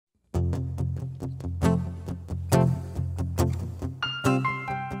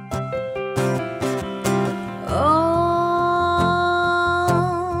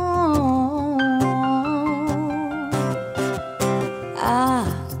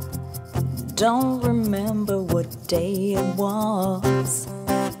don't remember what day it was.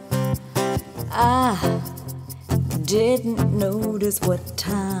 I didn't notice what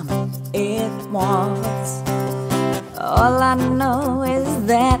time it was. All I know is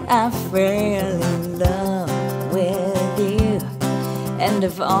that I fell in love with you. And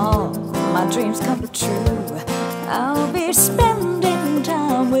if all my dreams come true, I'll be spending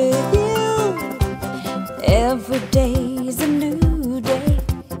time with you. Every day's a new day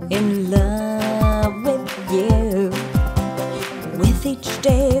in love with you. With each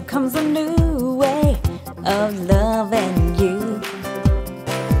day comes a new way of loving you.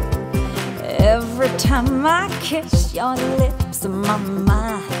 Every time I kiss your lips, my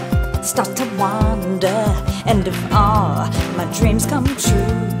mind starts to wander. And if all my dreams come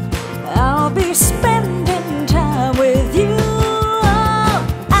true, I'll be spending time with you. Oh,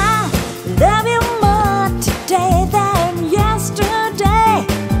 I love you more today than yesterday,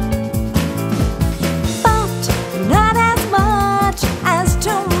 but not as much as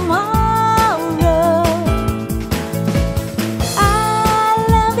tomorrow. I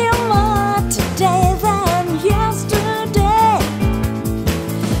love you more today than yesterday,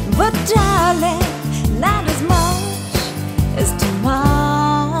 but darling, not as much as tomorrow.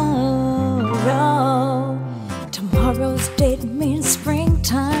 Tomorrow's date means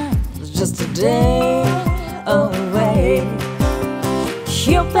springtime, it's just a day away.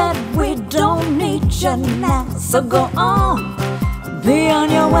 Cupid, we don't need you now, so go on, be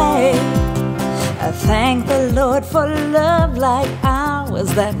on your way. I thank the Lord for love like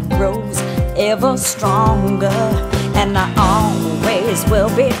ours that grows ever stronger, and I always will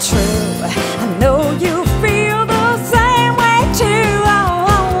be true. I know you feel the same way too. Oh,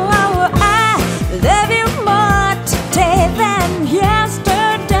 oh, oh, I love you more today than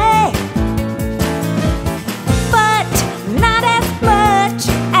yesterday, but not as much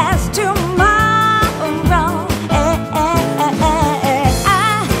as tomorrow.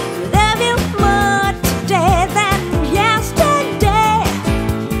 I love you more today than yesterday,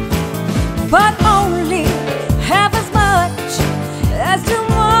 but only half as much as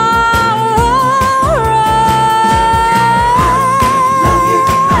tomorrow. Love you,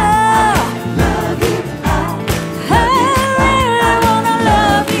 I love you, I really wanna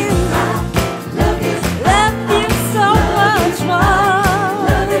love you, love you, love you so much more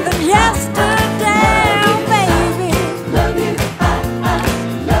than yesterday, oh baby. love you, I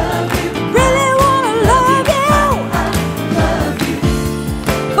love you, Really wanna love you, love you.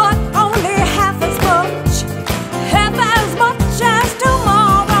 but only half as much as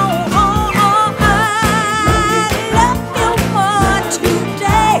tomorrow. Oh, oh, I love you more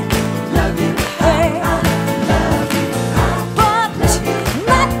today, Love you, hey, love you, but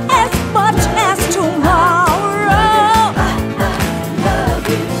not as much as tomorrow. love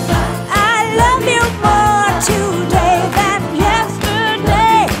you, I love you more today than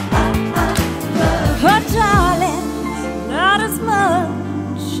yesterday, but darling, not as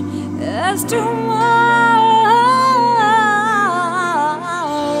much as tomorrow.